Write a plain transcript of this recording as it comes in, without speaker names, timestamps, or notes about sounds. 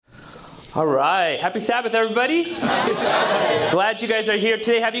All right. Happy Sabbath, everybody. Happy Sabbath. Glad you guys are here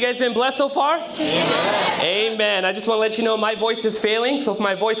today. Have you guys been blessed so far? Amen. Amen. I just want to let you know my voice is failing, so if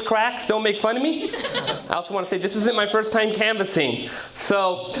my voice cracks, don't make fun of me. I also want to say this isn't my first time canvassing.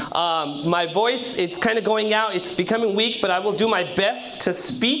 So my voice, it's kind of going out. It's becoming weak, but I will do my best to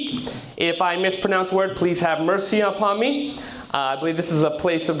speak. If I mispronounce a word, please have mercy upon me. I believe this is a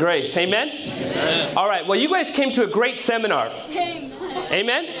place of grace. Amen? Amen? All right. Well, you guys came to a great seminar. Amen.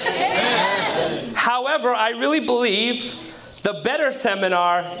 Amen? Amen? However, I really believe the better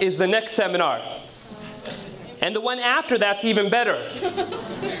seminar is the next seminar. And the one after that's even better.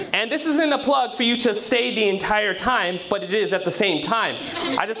 And this isn't a plug for you to stay the entire time, but it is at the same time.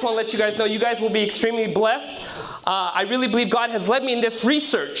 I just want to let you guys know you guys will be extremely blessed. I really believe God has led me in this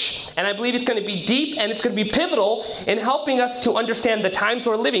research, and I believe it's going to be deep and it's going to be pivotal in helping us to understand the times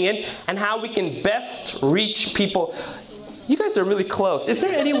we're living in and how we can best reach people. You guys are really close. Is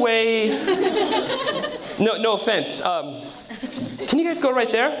there any way... No offense. Can you guys go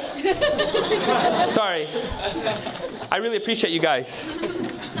right there? Sorry. I really appreciate you guys.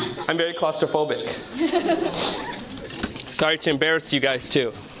 I'm very claustrophobic. Sorry to embarrass you guys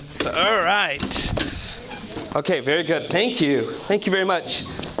too. So, all right. Okay, very good. Thank you. Thank you very much.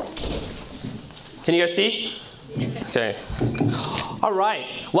 Can you guys see? Okay. All right.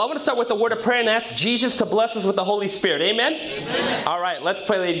 Well, I want to start with the word of prayer and ask Jesus to bless us with the Holy Spirit. Amen? Amen. All right. Let's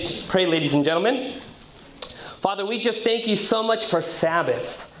pray, ladies and gentlemen. Father, we just thank you so much for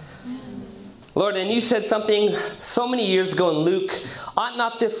Sabbath. Lord, and you said something so many years ago in Luke. Ought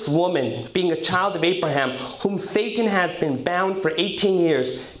not this woman, being a child of Abraham, whom Satan has been bound for 18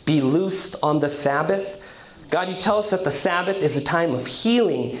 years, be loosed on the Sabbath? God, you tell us that the Sabbath is a time of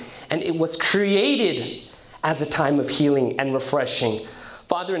healing, and it was created as a time of healing and refreshing.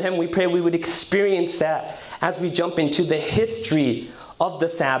 Father in heaven, we pray we would experience that as we jump into the history of the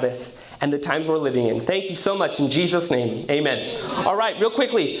Sabbath and the times we're living in. Thank you so much. In Jesus' name, amen. All right, real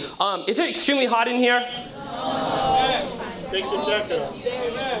quickly. Is it extremely hot in here? Take the jacket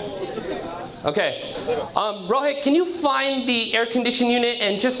off. Okay. Rohit, can you find the air conditioning unit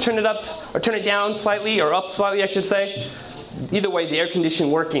and just turn it up, or turn it down slightly, or up slightly, I should say? Either way, the air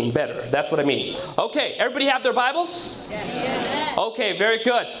conditioning working better. That's what I mean. Okay, everybody have their Bibles? Yeah. Okay, very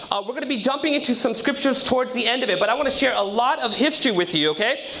good. We're going to be jumping into some scriptures towards the end of it, but I want to share a lot of history with you,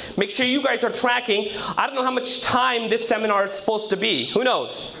 okay? Make sure you guys are tracking. I don't know how much time this seminar is supposed to be. Who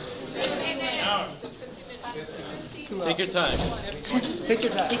knows? Take your time. Take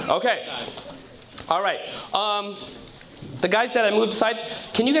your time. Okay. All right. The guys that I moved aside,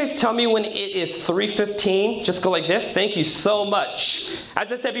 can you guys tell me when it is 3:15? Just go like this. Thank you so much.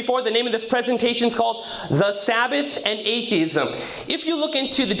 As I said before, the name of this presentation is called The Sabbath and Atheism. If you look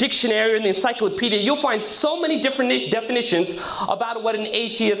into the dictionary and the encyclopedia, you'll find so many different definitions about what an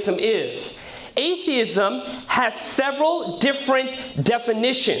atheism is. Atheism has several different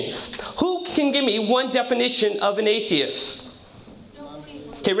definitions. Who can give me one definition of an atheist?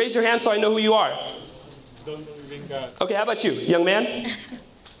 Okay, raise your hand so I know who you are. Don't believe in God. Okay, how about you, young man?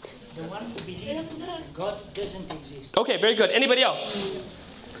 The one who believes God doesn't exist. Okay, very good. Anybody else?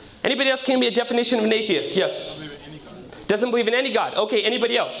 Anybody else can give me a definition of an atheist? Yes. Doesn't believe in any God. Okay,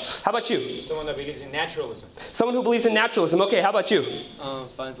 anybody else? How about you? Someone that believes in naturalism. Someone who believes in naturalism. Okay, how about you?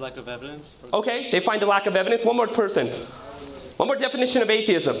 Finds lack of evidence. Okay, they find a lack of evidence. One more person. One more definition of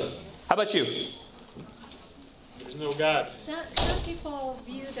atheism. How about you? There's no God. Some people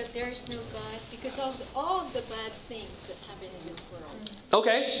view that there is no God because of all the bad things that happen in this world.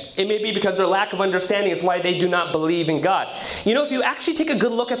 Okay, it may be because their lack of understanding is why they do not believe in God. You know, if you actually take a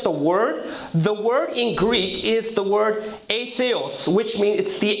good look at the word in Greek is the word atheos, which means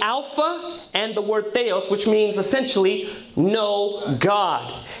it's the alpha, and the word theos, which means essentially no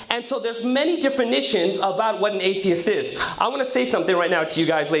God. And so there's many definitions about what an atheist is. I want to say something right now to you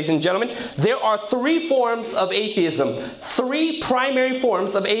guys, ladies and gentlemen. There are three forms of atheism, three primary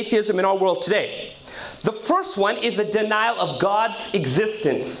forms of atheism in our world today. The first one is a denial of God's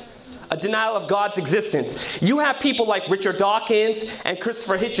existence. A denial of God's existence. You have people like Richard Dawkins and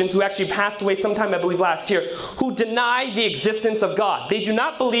Christopher Hitchens, who actually passed away sometime, I believe, last year, who deny the existence of God. They do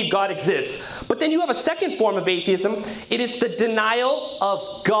not believe God exists. But then you have a second form of atheism. It is the denial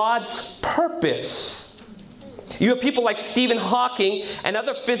of God's purpose. You have people like Stephen Hawking and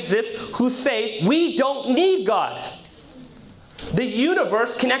other physicists who say, we don't need God. The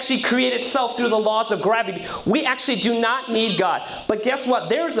universe can actually create itself through the laws of gravity. We actually do not need God. But guess what?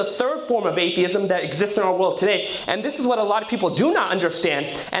 There's a third form of atheism that exists in our world today. And this is what a lot of people do not understand.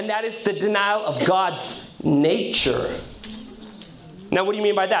 And that is the denial of God's nature. Now, what do you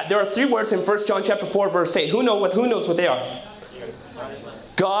mean by that? There are three words in 1 John chapter 4, verse 8. Who knows what they are?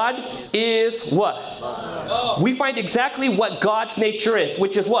 God is what? We find exactly what God's nature is,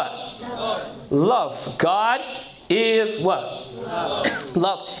 which is what? Love. God is what?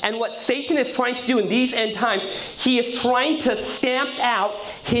 Love. And what Satan is trying to do in these end times, he is trying to stamp out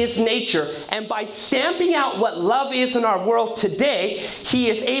his nature. And by stamping out what love is in our world today, he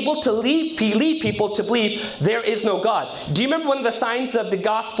is able to lead people to believe there is no God. Do you remember one of the signs of the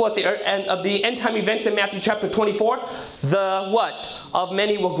gospel of the end time events in Matthew chapter 24? The what? Of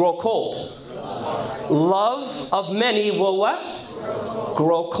many will grow cold. Love of many will what?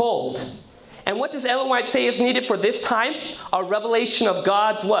 Grow cold. And what does Ellen White say is needed for this time? A revelation of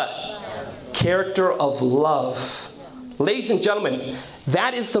God's what? Character of love. Ladies and gentlemen,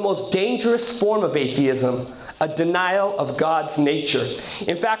 that is the most dangerous form of atheism. A denial of God's nature.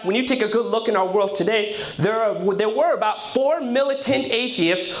 In fact, when you take a good look in our world today, there were about 4 militant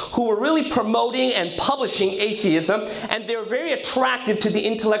atheists who were really promoting and publishing atheism, and they're very attractive to the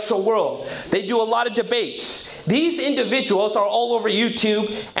intellectual world. They do a lot of debates. These individuals are all over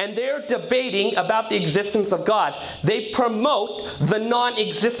YouTube, and they're debating about the existence of God. They promote the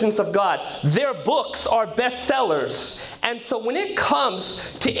non-existence of God. Their books are bestsellers. And so when it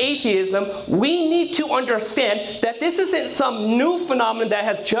comes to atheism, we need to understand that this isn't some new phenomenon that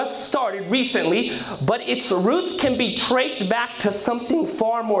has just started recently, but its roots can be traced back to something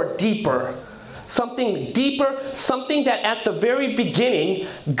far more deeper. Something deeper, something that at the very beginning,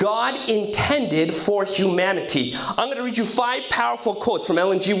 God intended for humanity. I'm going to read you 5 powerful quotes from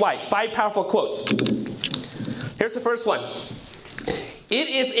Ellen G. White. 5 powerful quotes. Here's the first one. It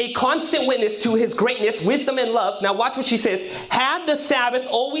is a constant witness to his greatness, wisdom, and love. Now watch what she says. Had the Sabbath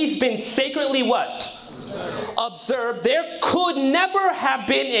always been sacredly what? Observed, there could never have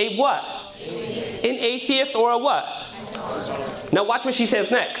been a what? An atheist or a what? Now watch what she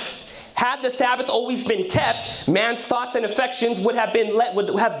says next. Had the Sabbath always been kept, man's thoughts and affections would have been led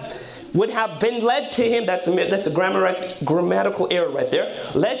to him. That's a grammatical error right there.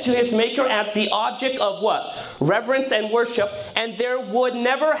 Led to his maker as the object of what? Reverence and worship. And there would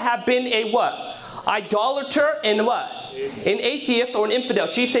never have been a what? Idolater and what? An atheist or an infidel.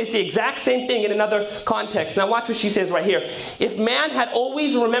 She says the exact same thing in another context. Now watch what she says right here. If man had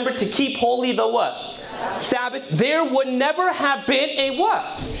always remembered to keep holy the what? Sabbath, there would never have been a what?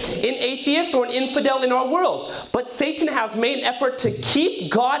 An atheist or an infidel in our world. But Satan has made an effort to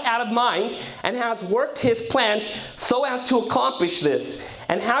keep God out of mind and has worked his plans so as to accomplish this.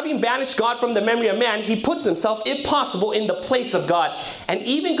 And having banished God from the memory of man, he puts himself, if possible, in the place of God, and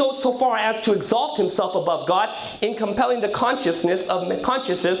even goes so far as to exalt himself above God in compelling the consciousness of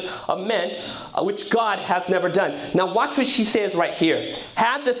men, which God has never done. Now watch what she says right here.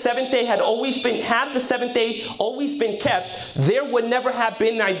 Had the seventh day always been kept, there would never have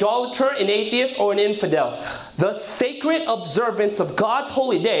been an idolater, an atheist, or an infidel. The sacred observance of God's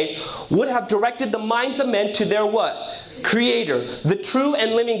holy day would have directed the minds of men to their what? Creator, the true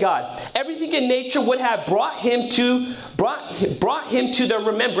and living God. Everything in nature would have brought him to their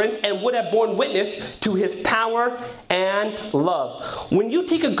remembrance and would have borne witness to his power and love. When you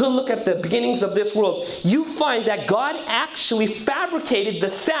take a good look at the beginnings of this world, you find that God actually fabricated the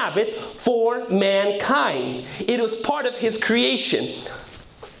Sabbath for mankind. It was part of his creation.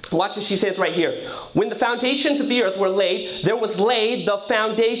 Watch what she says right here. When the foundations of the earth were laid, there was laid the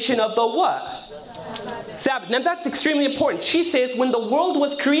foundation of the what? Sabbath. Now that's extremely important. She says when the world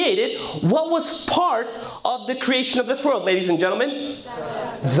was created, what was part of the creation of this world, ladies and gentlemen?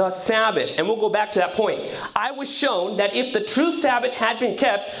 The Sabbath. And we'll go back to that point. I was shown that if the true Sabbath had been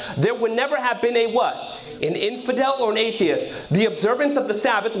kept, there would never have been a what? An infidel or an atheist. The observance of the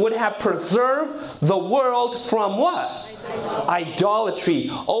Sabbath would have preserved the world from what? Idolatry.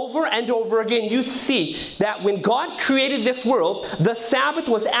 Over and over again you see that when God created this world, the Sabbath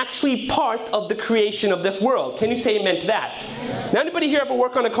was actually part of the creation of this world. Can you say amen to that? Now anybody here ever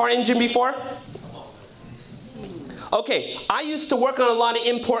work on a car engine before? Okay, I used to work on a lot of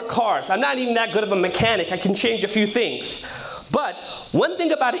import cars. I'm not even that good of a mechanic. I can change a few things. But one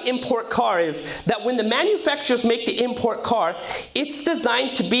thing about an import car is that when the manufacturers make the import car, it's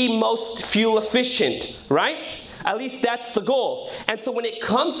designed to be most fuel efficient, right? At least that's the goal. And so when it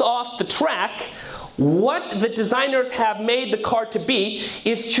comes off the track, what the designers have made the car to be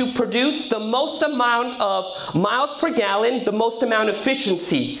is to produce the most amount of miles per gallon, the most amount of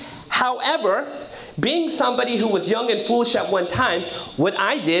efficiency. However, being somebody who was young and foolish at one time, what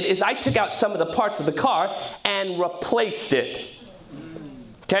I did is I took out some of the parts of the car and replaced it.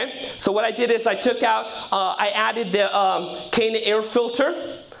 Okay? So what I did is I took out, I added the Kanda air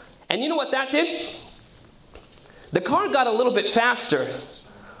filter. And you know what that did? The car got a little bit faster,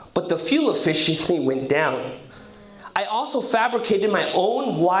 but the fuel efficiency went down. I also fabricated my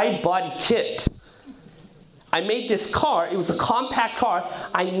own wide body kit. I made this car. It was a compact car.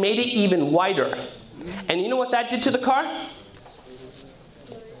 I made it even wider. And you know what that did to the car?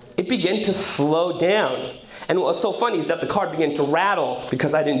 It began to slow down. And what was so funny is that the car began to rattle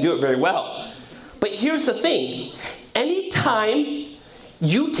because I didn't do it very well. But here's the thing. Anytime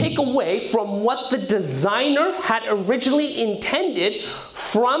you take away from what the designer had originally intended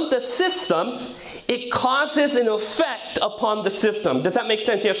from the system, it causes an effect upon the system. Does that make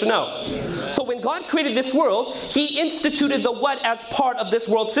sense, yes or no? Yes. So when God created this world, He instituted the what as part of this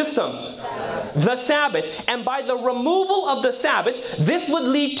world system? The Sabbath. And by the removal of the Sabbath, this would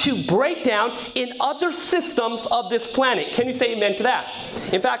lead to breakdown in other systems of this planet. Can you say amen to that?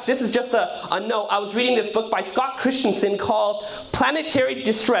 In fact, this is just a note. I was reading this book by Scott Christensen called Planetary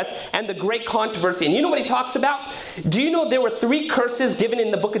Distress and the Great Controversy. And you know what he talks about? Do you know there were 3 curses given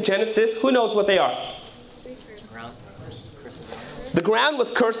in the book of Genesis? Who knows what they are? The ground was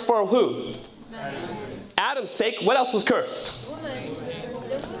cursed for who? Adam's sake. What else was cursed?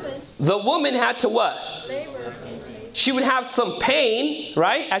 The woman had to what? Labor. She would have some pain,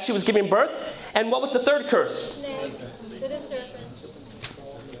 right, as she was giving birth. And what was the third curse? Snake. The serpent.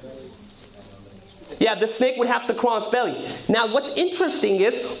 Yeah, the snake would have to crawl on its belly. Now, what's interesting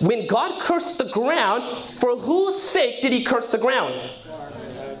is when God cursed the ground, for whose sake did He curse the ground?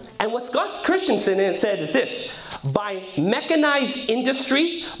 And what Scott Christensen said is this: by mechanized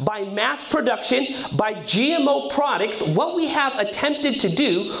industry, by mass production, by GMO products, what we have attempted to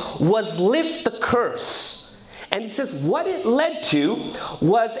do was lift the curse. And he says what it led to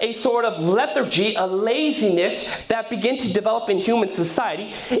was a sort of lethargy, a laziness that began to develop in human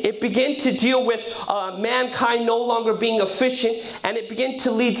society. It began to deal with mankind no longer being efficient, and it began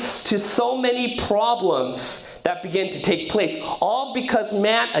to lead to so many problems that began to take place, all because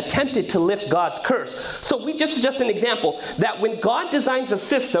man attempted to lift God's curse. So just an example, that when God designs a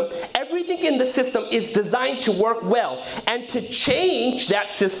system, everything in the system is designed to work well. And to change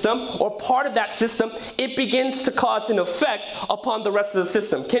that system, or part of that system, it begins to cause an effect upon the rest of the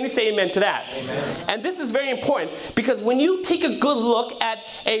system. Can you say amen to that? Amen. And this is very important, because when you take a good look at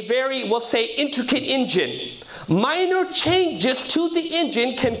a very, we'll say, intricate engine, minor changes to the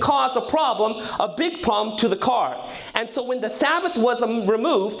engine can cause a problem, a big problem to the car. And so when the Sabbath was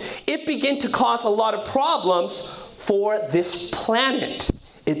removed, it began to cause a lot of problems for this planet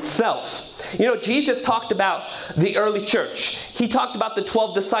itself. You know, Jesus talked about the early church. He talked about the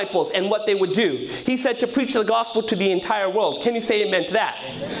 12 disciples and what they would do. He said to preach the gospel to the entire world. Can you say amen to that?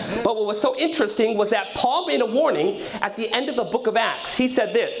 Amen. But what was so interesting was that Paul made a warning at the end of the book of Acts. He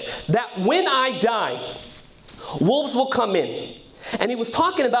said this, that when I die, wolves will come in. And he was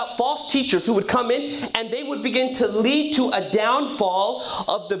talking about false teachers who would come in, and they would begin to lead to a downfall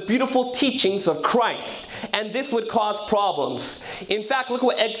of the beautiful teachings of Christ. And this would cause problems. In fact, look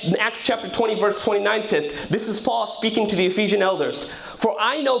what Acts chapter 20 verse 29 says. This is Paul speaking to the Ephesian elders. For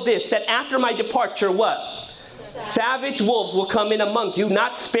I know this, that after my departure, what? Savage wolves will come in among you,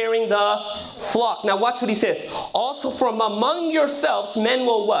 not sparing the flock. Now watch what he says. Also from among yourselves men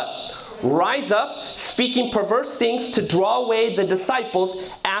will what? Rise up, speaking perverse things to draw away the disciples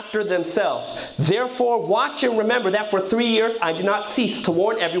after themselves. Therefore, watch and remember that for 3 years I did not cease to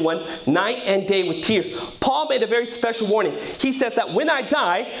warn everyone night and day with tears. Paul made a very special warning. He says that when I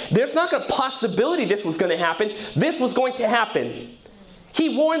die, there's not a possibility this was going to happen. This was going to happen.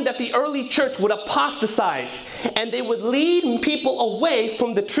 He warned that the early church would apostatize and they would lead people away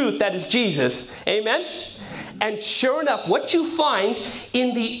from the truth that is Jesus. Amen? And sure enough, what you find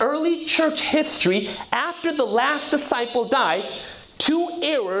in the early church history, after the last disciple died, 2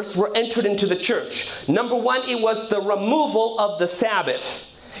 errors were entered into the church. Number 1, it was the removal of the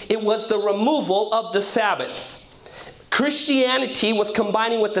Sabbath. It was the removal of the Sabbath. Christianity was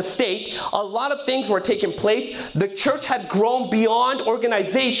combining with the state. A lot of things were taking place. The church had grown beyond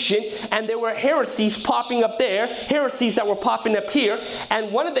organization, and there were heresies popping up there, heresies that were popping up here.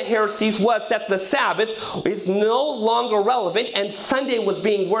 And one of the heresies was that the Sabbath is no longer relevant, and Sunday was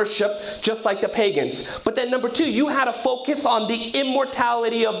being worshipped just like the pagans. But then number 2, you had to focus on the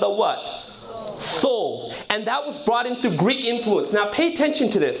immortality of the what? Soul. And that was brought in through Greek influence. Now pay attention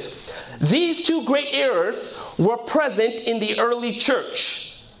to this. These 2 great errors were present in the early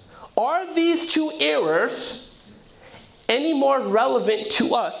church. Are these 2 errors any more relevant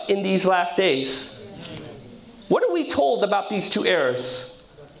to us in these last days? What are we told about these 2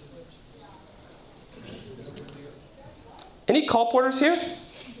 errors? Any colporteurs here?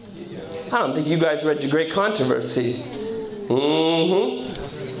 I don't think you guys read The Great Controversy.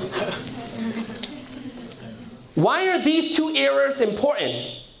 Why are these 2 errors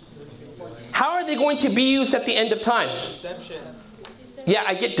important? How are they going to be used at the end of time? Deception. Yeah,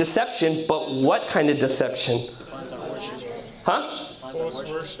 I get deception, but what kind of deception? Huh? False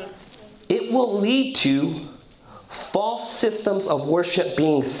worship. It will lead to false systems of worship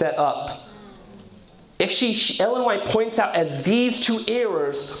being set up. Actually, Ellen White points out as these two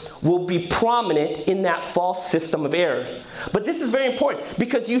errors will be prominent in that false system of error. But this is very important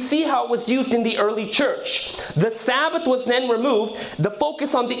because you see how it was used in the early church. The Sabbath was then removed, the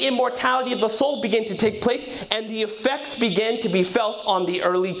focus on the immortality of the soul began to take place, and the effects began to be felt on the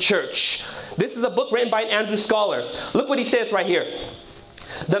early church. This is a book written by an Andrew scholar. Look what he says right here.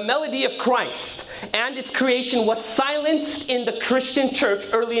 The melody of Christ and its creation was silenced in the Christian church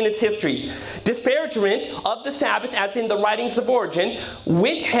early in its history. Disparagement of the Sabbath, as in the writings of Origen,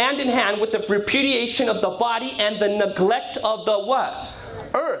 went hand in hand with the repudiation of the body and the neglect of the what?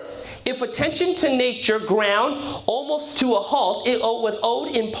 Earth. If attention to nature ground almost to a halt, it was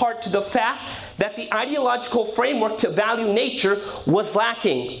owed in part to the fact that the ideological framework to value nature was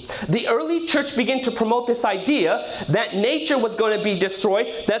lacking. The early church began to promote this idea that nature was going to be destroyed,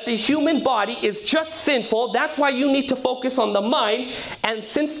 that the human body is just sinful, that's why you need to focus on the mind. And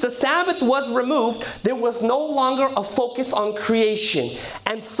since the Sabbath was removed, there was no longer a focus on creation.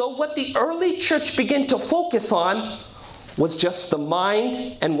 And so what the early church began to focus on was just the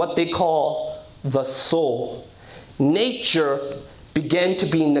mind and what they call the soul. Nature began to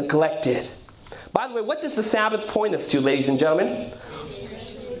be neglected. By the way, what does the Sabbath point us to, ladies and gentlemen?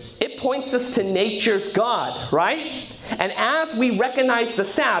 It points us to nature's God, right? And as we recognize the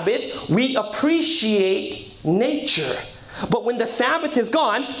Sabbath, we appreciate nature. But when the Sabbath is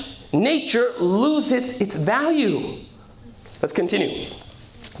gone, nature loses its value. Let's continue.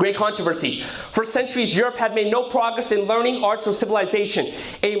 Great controversy. For centuries, Europe had made no progress in learning, arts, or civilization.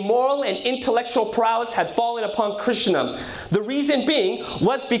 A moral and intellectual paralysis had fallen upon Christendom. The reason being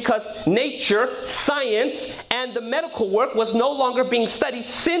was because nature, science, and the medical work was no longer being studied,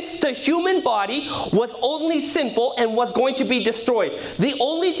 since the human body was only sinful and was going to be destroyed. The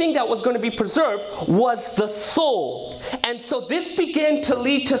only thing that was going to be preserved was the soul. And so this began to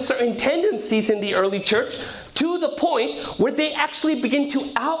lead to certain tendencies in the early church, to the point where they actually begin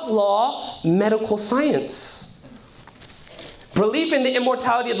to outlaw medical science. Belief in the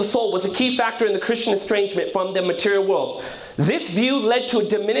immortality of the soul was a key factor in the Christian estrangement from the material world. This view led to a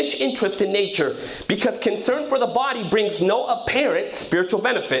diminished interest in nature because concern for the body brings no apparent spiritual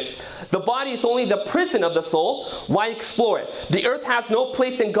benefit. The body is only the prison of the soul. Why explore it? The earth has no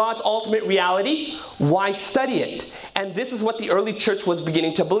place in God's ultimate reality. Why study it? And this is what the early church was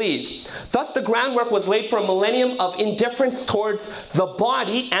beginning to believe. Thus, the groundwork was laid for a millennium of indifference towards the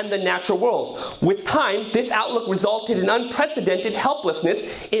body and the natural world. With time, this outlook resulted in unprecedented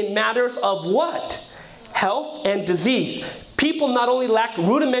helplessness in matters of what? Health and disease. People not only lacked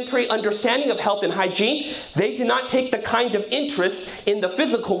rudimentary understanding of health and hygiene, they did not take the kind of interest in the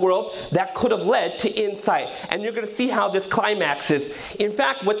physical world that could have led to insight. And you're going to see how this climaxes. In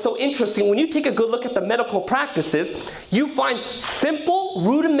fact, what's so interesting, when you take a good look at the medical practices, you find simple,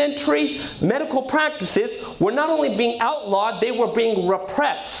 rudimentary medical practices were not only being outlawed, they were being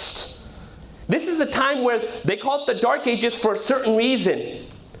repressed. This is a time where they call it the Dark Ages for a certain reason.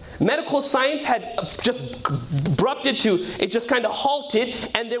 Medical science had just abrupted to, it just kind of halted,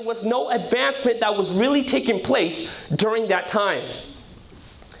 and there was no advancement that was really taking place during that time.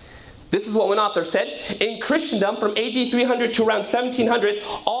 This is what one author said. In Christendom, from AD 300 to around 1700,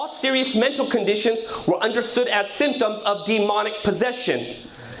 all serious mental conditions were understood as symptoms of demonic possession.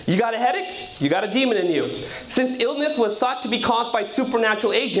 You got a headache? You got a demon in you. Since illness was thought to be caused by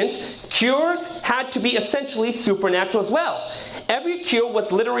supernatural agents, cures had to be essentially supernatural as well. Every cure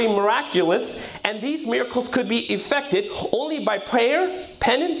was literally miraculous, and these miracles could be effected only by prayer,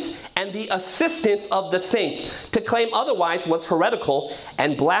 penance, and the assistance of the saints. To claim otherwise was heretical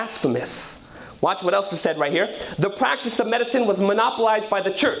and blasphemous. Watch what else is said right here. The practice of medicine was monopolized by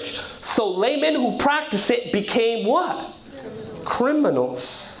the church, so laymen who practiced it became what?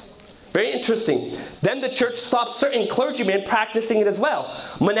 Criminals. Very interesting. Then the church stopped certain clergymen practicing it as well.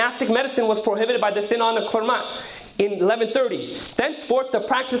 Monastic medicine was prohibited by the Synod of Clermont in 1130. Thenceforth, the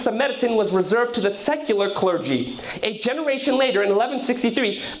practice of medicine was reserved to the secular clergy. A generation later, in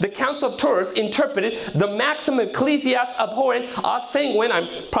 1163, the Council of Tours interpreted the maxim Ecclesias abhorrent a sanguine, I'm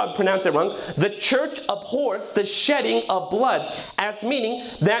probably pronouncing it wrong, the church abhors the shedding of blood, as meaning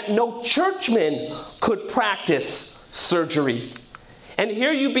that no churchman could practice surgery. And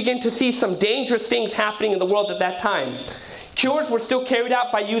here you begin to see some dangerous things happening in the world at that time. Cures were still carried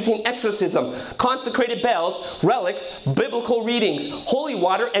out by using exorcism, consecrated bells, relics, biblical readings, holy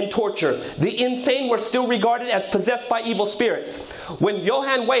water, and torture. The insane were still regarded as possessed by evil spirits. When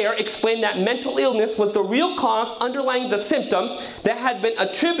Johann Weyer explained that mental illness was the real cause underlying the symptoms that had been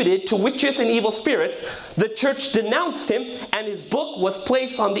attributed to witches and evil spirits, the church denounced him and his book was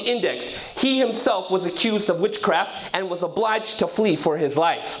placed on the index. He himself was accused of witchcraft and was obliged to flee for his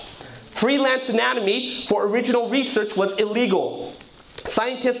life. Freelance anatomy for original research was illegal.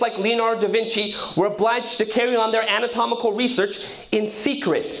 Scientists like Leonardo da Vinci were obliged to carry on their anatomical research in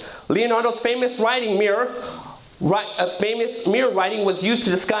secret. Leonardo's famous mirror writing was used to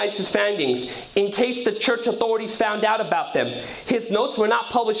disguise his findings in case the church authorities found out about them. His notes were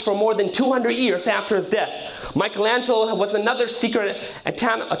not published for more than 200 years after his death. Michelangelo was another secret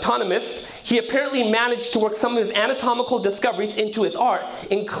autonomist. He apparently managed to work some of his anatomical discoveries into his art,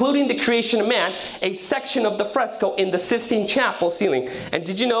 including the creation of man, a section of the fresco in the Sistine Chapel ceiling. And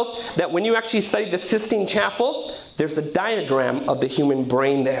did you know that when you actually study the Sistine Chapel, there's a diagram of the human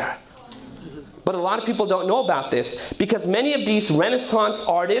brain there? But a lot of people don't know about this because many of these Renaissance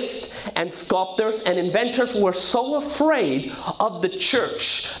artists and sculptors and inventors were so afraid of the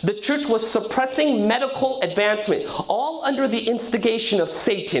church. The church was suppressing medical advancement, all under the instigation of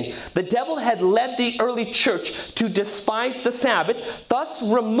Satan. The devil had led the early church to despise the Sabbath, thus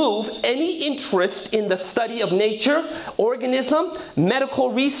remove any interest in the study of nature, organism,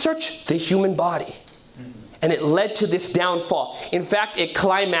 medical research, the human body. And it led to this downfall. In fact, it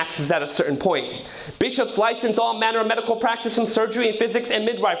climaxes at a certain point. Bishops licensed all manner of medical practice in surgery and physics and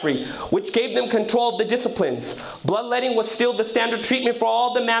midwifery, which gave them control of the disciplines. Bloodletting was still the standard treatment for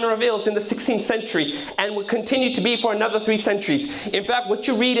all the manner of ills in the 16th century and would continue to be for another 3 centuries. In fact, what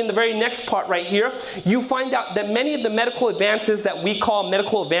you read in the very next part right here, you find out that many of the medical advances that we call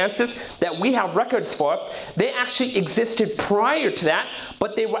medical advances that we have records for, they actually existed prior to that,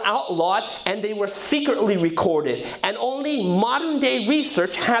 but they were outlawed and they were secretly recorded. And only modern day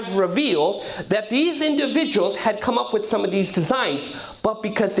research has revealed that these individuals had come up with some of these designs. But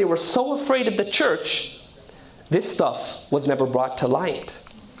because they were so afraid of the church, this stuff was never brought to light.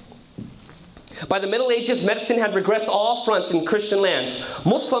 By the Middle Ages, medicine had regressed all fronts in Christian lands.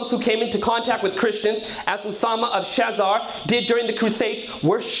 Muslims who came into contact with Christians, as Usama of Shazar did during the Crusades,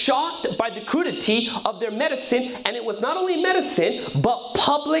 were shocked by the crudity of their medicine, and it was not only medicine, but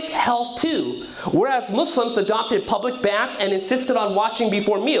public health too. Whereas Muslims adopted public baths and insisted on washing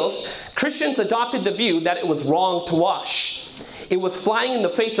before meals, Christians adopted the view that it was wrong to wash. It was flying in the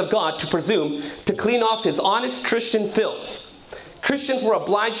face of God to presume to clean off his honest Christian filth. Christians were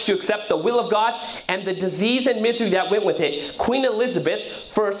obliged to accept the will of God and the disease and misery that went with it. Queen Elizabeth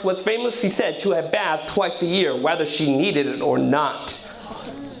first was famously said to have bathed twice a year, whether she needed it or not.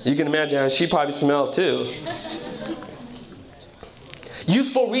 You can imagine how she probably smelled too.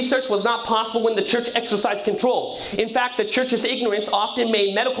 Useful research was not possible when the church exercised control. In fact, the church's ignorance often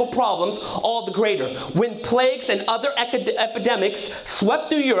made medical problems all the greater. When plagues and other epidemics swept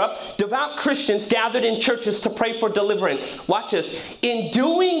through Europe, devout Christians gathered in churches to pray for deliverance. Watch this. In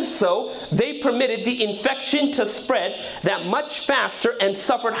doing so, they permitted the infection to spread that much faster and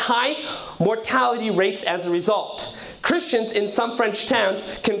suffered high mortality rates as a result. Christians in some French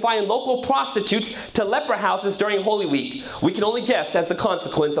towns confined local prostitutes to leper houses during Holy Week. We can only guess as a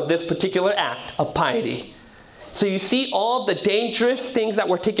consequence of this particular act of piety. So you see all the dangerous things that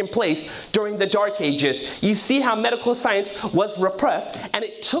were taking place during the Dark Ages. You see how medical science was repressed, and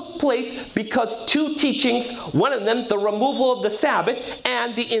it took place because 2 teachings, one of them the removal of the Sabbath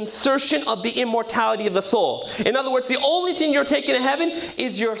and the insertion of the immortality of the soul. In other words, the only thing you're taking to heaven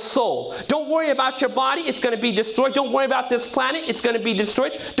is your soul. Don't worry about your body, it's going to be destroyed. Don't worry about this planet, it's going to be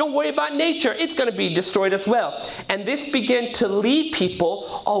destroyed. Don't worry about nature, it's going to be destroyed as well. And this began to lead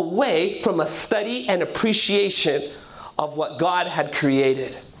people away from a study and appreciation of what God had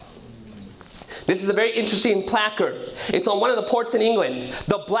created. This is a very interesting placard. It's on one of the ports in England.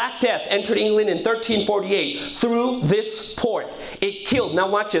 The Black Death entered England in 1348 through this port. It killed, now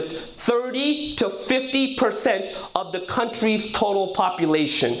watch this, 30 to 50% of the country's total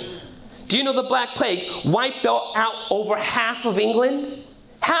population. Do you know the Black Plague wiped out over half of England?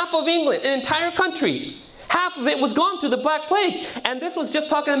 Half of England, an entire country. Half of it was gone through the Black Plague. And this was just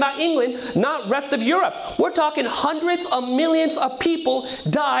talking about England, not rest of Europe. We're talking hundreds of millions of people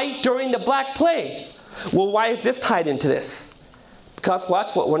died during the Black Plague. Well, why is this tied into this? Because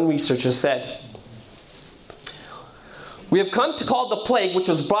watch what one researcher said. We have come to call the plague, which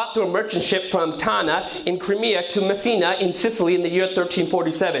was brought through a merchant ship from Tana in Crimea to Messina in Sicily in the year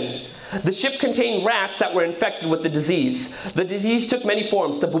 1347. The ship contained rats that were infected with the disease. The disease took many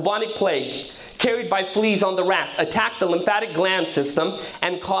forms. The bubonic plague, carried by fleas on the rats attacked the lymphatic gland system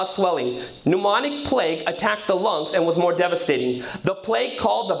and caused swelling. Pneumonic plague attacked the lungs and was more devastating. The plague,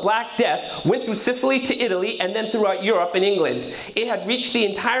 called the Black Death, went through Sicily to Italy and then throughout Europe and England. It had reached the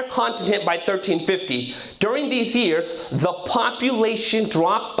entire continent by 1350. During these years, the population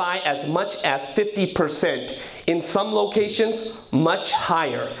dropped by as much as 50%. In some locations, much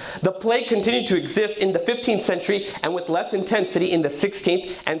higher. The plague continued to exist in the 15th century and with less intensity in the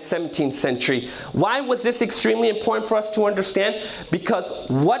 16th and 17th century. Why was this extremely important for us to understand? Because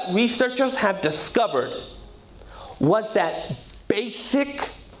what researchers have discovered was that basic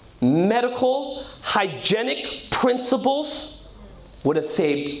medical hygienic principles would have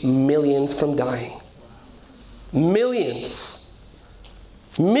saved millions from dying. Millions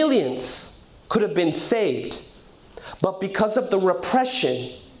could have been saved. But because of the repression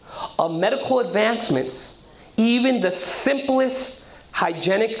of medical advancements, even the simplest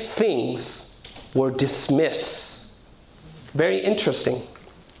hygienic things were dismissed. Very interesting.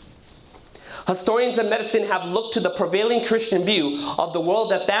 Historians of medicine have looked to the prevailing Christian view of the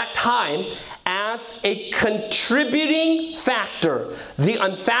world at that time as a contributing factor. The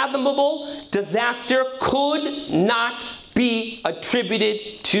unfathomable disaster could not be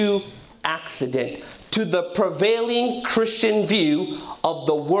attributed to accident, to the prevailing Christian view of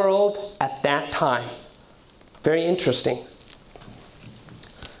the world at that time. Very interesting.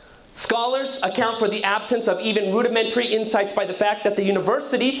 Scholars account for the absence of even rudimentary insights by the fact that the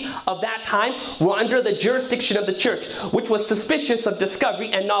universities of that time were under the jurisdiction of the church, which was suspicious of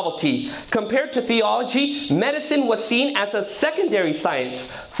discovery and novelty. Compared to theology, medicine was seen as a secondary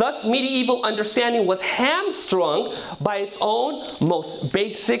science. Thus, medieval understanding was hamstrung by its own most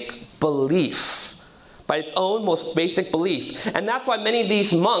basic belief. And that's why many of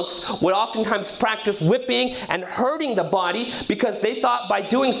these monks would oftentimes practice whipping and hurting the body, because they thought by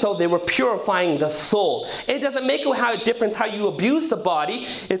doing so they were purifying the soul. It doesn't make a difference how you abuse the body.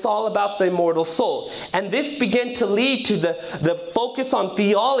 It's all about the immortal soul. And this began to lead to the focus on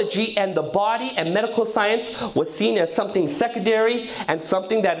theology, and the body and medical science was seen as something secondary and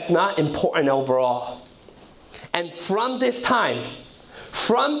something that is not important overall. And from this time,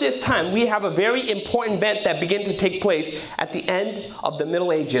 we have a very important event that began to take place at the end of the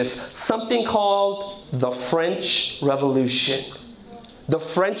Middle Ages, something called the French Revolution. The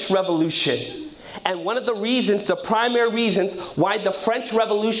French Revolution. And one of the primary reasons why the French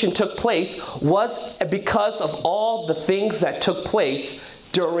Revolution took place was because of all the things that took place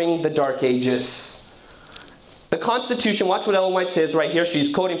during the Dark Ages. The Constitution, watch what Ellen White says right here.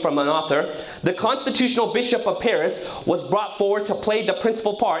 She's quoting from an author. The constitutional bishop of Paris was brought forward to play the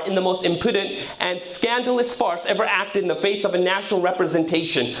principal part in the most impudent and scandalous farce ever acted in the face of a national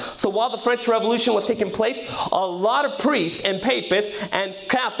representation. So while the French Revolution was taking place, a lot of priests and papists and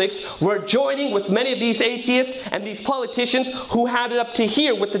Catholics were joining with many of these atheists and these politicians who had it up to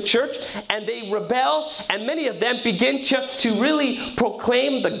here with the church, and they rebel, and many of them begin just to really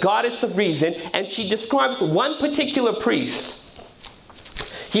proclaim the goddess of reason. And she describes one particular priest.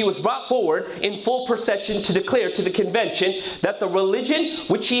 He was brought forward in full procession to declare to the convention that the religion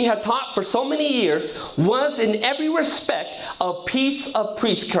which he had taught for so many years was in every respect a piece of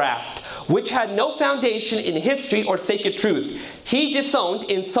priestcraft, which had no foundation in history or sacred truth. He disowned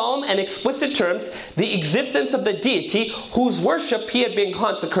in solemn and explicit terms the existence of the deity whose worship he had been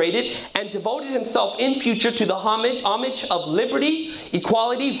consecrated, and devoted himself in future to the homage of liberty,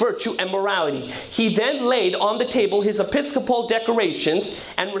 equality, virtue, and morality. He then laid on the table his episcopal decorations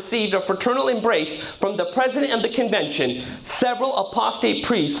and received a fraternal embrace from the president of the convention. Several apostate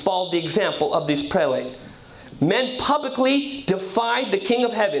priests followed the example of this prelate. Men publicly defied the King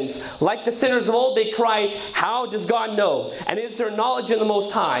of Heavens. Like the sinners of old, they cried, "How does God know? And is there knowledge in the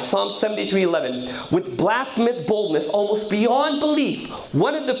Most High?" Psalm 73:11. With blasphemous boldness, almost beyond belief,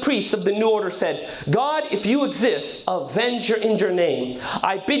 one of the priests of the new order said, "God, if you exist, avenge your injured name.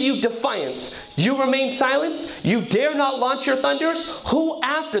 I bid you defiance. You remain silent? You dare not launch your thunders? Who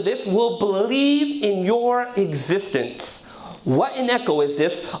after this will believe in your existence?" What an echo is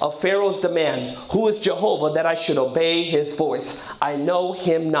this of Pharaoh's demand? Who is Jehovah that I should obey his voice? I know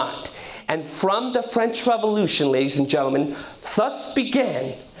him not. And from the French Revolution, ladies and gentlemen, thus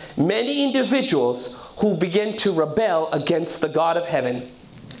began many individuals who began to rebel against the God of heaven.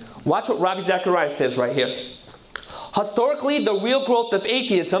 Watch what Ravi Zacharias says right here. Historically, the real growth of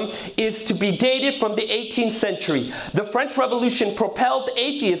atheism is to be dated from the 18th century. The French Revolution propelled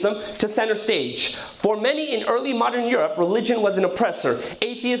atheism to center stage. For many in early modern Europe, religion was an oppressor.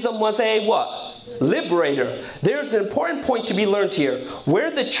 Atheism was a what? Liberator. There's an important point to be learned here.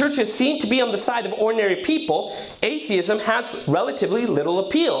 Where the churches seem to be on the side of ordinary people, atheism has relatively little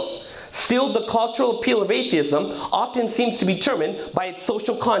appeal. Still, the cultural appeal of atheism often seems to be determined by its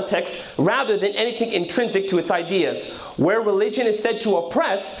social context rather than anything intrinsic to its ideas. Where religion is said to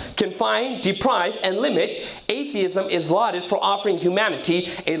oppress, confine, deprive, and limit, atheism is lauded for offering humanity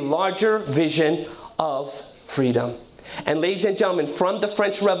a larger vision of freedom. And ladies and gentlemen, from the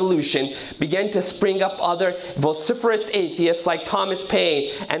French Revolution began to spring up other vociferous atheists like Thomas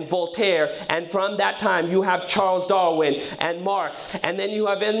Paine and Voltaire. And from that time, you have Charles Darwin and Marx. And then you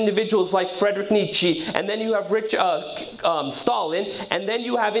have individuals like Friedrich Nietzsche. And then you have Stalin. And then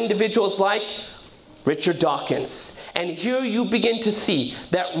you have individuals like Richard Dawkins. And here you begin to see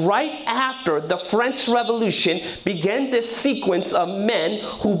that right after the French Revolution began this sequence of men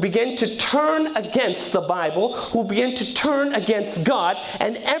who began to turn against the Bible, who began to turn against God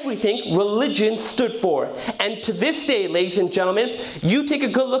and everything religion stood for. And to this day, ladies and gentlemen, you take a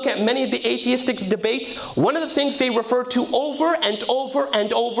good look at many of the atheistic debates. One of the things they refer to over and over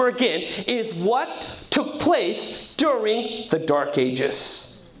and over again is what took place during the Dark Ages.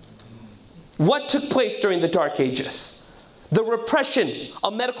 What took place during the Dark Ages? The repression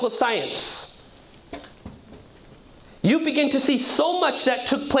of medical science. You begin to see so much that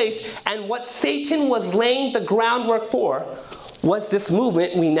took place, and what Satan was laying the groundwork for was this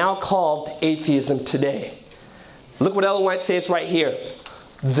movement we now call atheism today. Look what Ellen White says right here.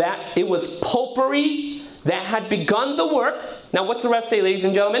 That it was popery that had begun the work. Now what's the rest say, ladies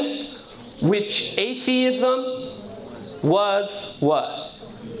and gentlemen? Which atheism was what?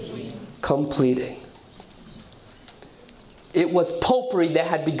 Completing. It was popery that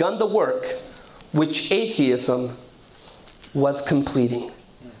had begun the work which atheism was completing.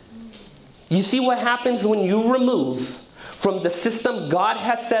 You see what happens when you remove from the system God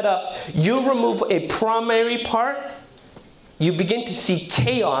has set up, you remove a primary part, you begin to see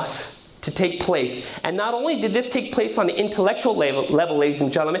chaos to take place. And not only did this take place on the intellectual level, ladies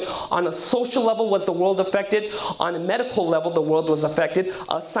and gentlemen, on a social level was the world affected, on a medical level the world was affected,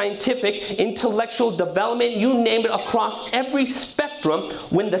 a scientific, intellectual development, you name it, across every spectrum.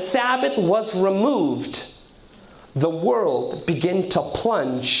 When the Sabbath was removed, the world began to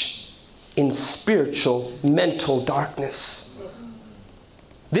plunge in spiritual, mental darkness.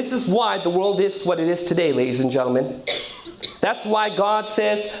 This is why the world is what it is today, ladies and gentlemen. That's why God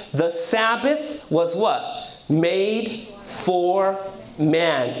says the Sabbath was what? Made for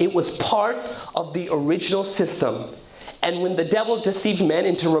man. It was part of the original system. And when the devil deceived men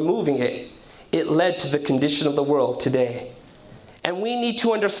into removing it, it led to the condition of the world today. And we need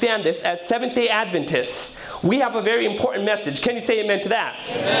to understand this as Seventh-day Adventists. We have a very important message. Can you say amen to that?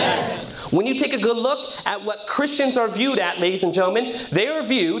 Amen. When you take a good look at what Christians are viewed at, ladies and gentlemen, they are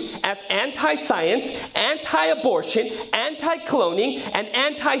viewed as anti-science, anti-abortion, anti-cloning, and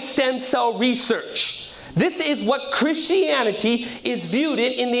anti-stem cell research. This is what Christianity is viewed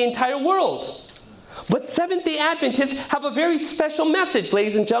in the entire world. But Seventh-day Adventists have a very special message,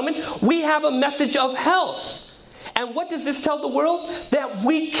 ladies and gentlemen. We have a message of health. And what does this tell the world? That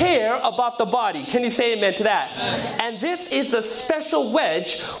we care about the body. Can you say amen to that? Amen. And this is a special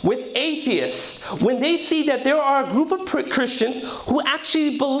wedge with atheists. When they see that there are a group of Christians who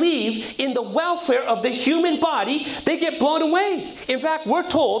actually believe in the welfare of the human body, they get blown away. In fact, we're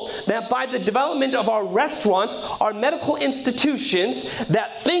told that by the development of our restaurants, our medical institutions,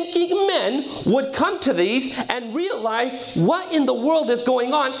 that thinking men would come to these and realize what in the world is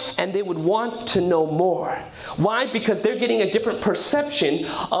going on, and they would want to know more. Why? Because they're getting a different perception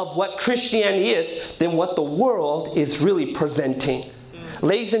of what Christianity is than what the world is really presenting.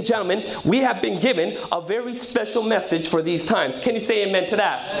 Ladies and gentlemen, we have been given a very special message for these times. Can you say amen to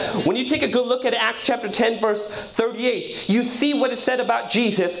that? When you take a good look at Acts chapter 10, verse 38, you see what is said about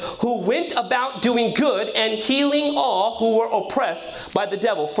Jesus, who went about doing good and healing all who were oppressed by the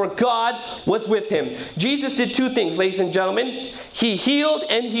devil, for God was with him. Jesus did two things, ladies and gentlemen. He healed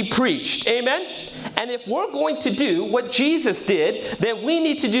and he preached. Amen? And if we're going to do what Jesus did, then we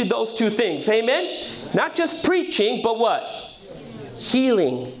need to do those two things. Amen? Not just preaching, but what?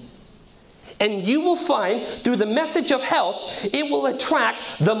 Healing. And you will find through the message of health, it will attract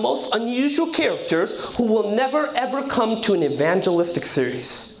the most unusual characters who will never ever come to an evangelistic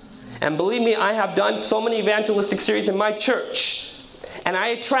series. And believe me, I have done so many evangelistic series in my church. And I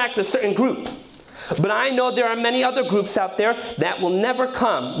attract a certain group. But I know there are many other groups out there that will never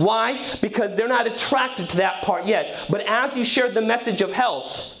come. Why? Because they're not attracted to that part yet. But as you share the message of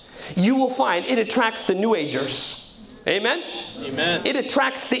health, you will find it attracts the New Agers. Amen? Amen. It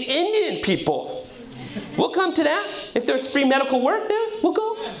attracts the Indian people. We'll come to that. If there's free medical work there, we'll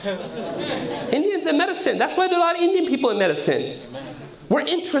go. Indians in medicine. That's why there are a lot of Indian people in medicine. We're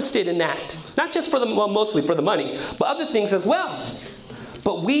interested in that. Not just for the, well, mostly for the money, but other things as well.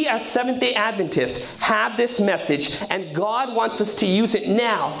 But we as Seventh-day Adventists have this message, and God wants us to use it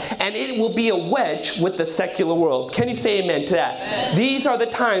now, and it will be a wedge with the secular world. Can you say amen to that? Amen. These are the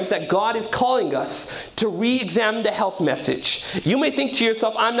times that God is calling us to re-examine the health message. You may think to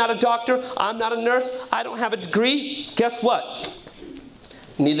yourself, I'm not a doctor, I'm not a nurse, I don't have a degree. Guess what?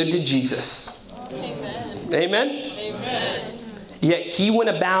 Neither did Jesus. Amen. Amen? Amen. Yet he went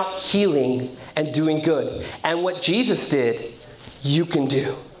about healing and doing good. And what Jesus did, you can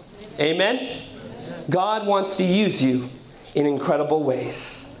do. Amen? God wants to use you in incredible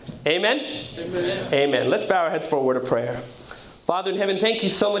ways. Amen? Amen? Amen. Let's bow our heads for a word of prayer. Father in heaven, thank you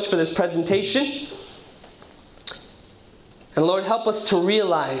so much for this presentation. And Lord, help us to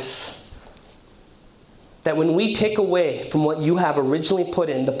realize that when we take away from what you have originally put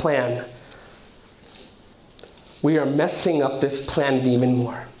in the plan, we are messing up this planet even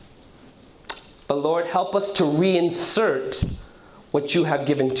more. But Lord, help us to reinsert what you have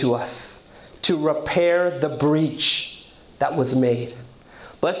given to us, to repair the breach that was made.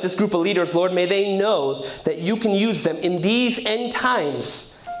 Bless this group of leaders, Lord. May they know that you can use them in these end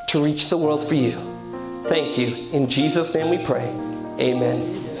times to reach the world for you. Thank you. In Jesus' name we pray.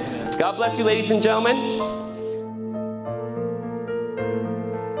 Amen. God bless you, ladies and gentlemen.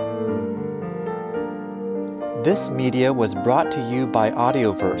 This media was brought to you by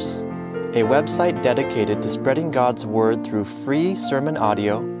Audioverse, a website dedicated to spreading God's Word through free sermon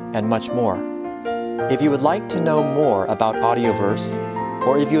audio and much more. If you would like to know more about Audioverse,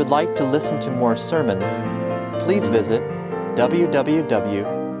 or if you would like to listen to more sermons, please visit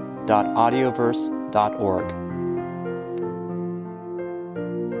www.audioverse.org.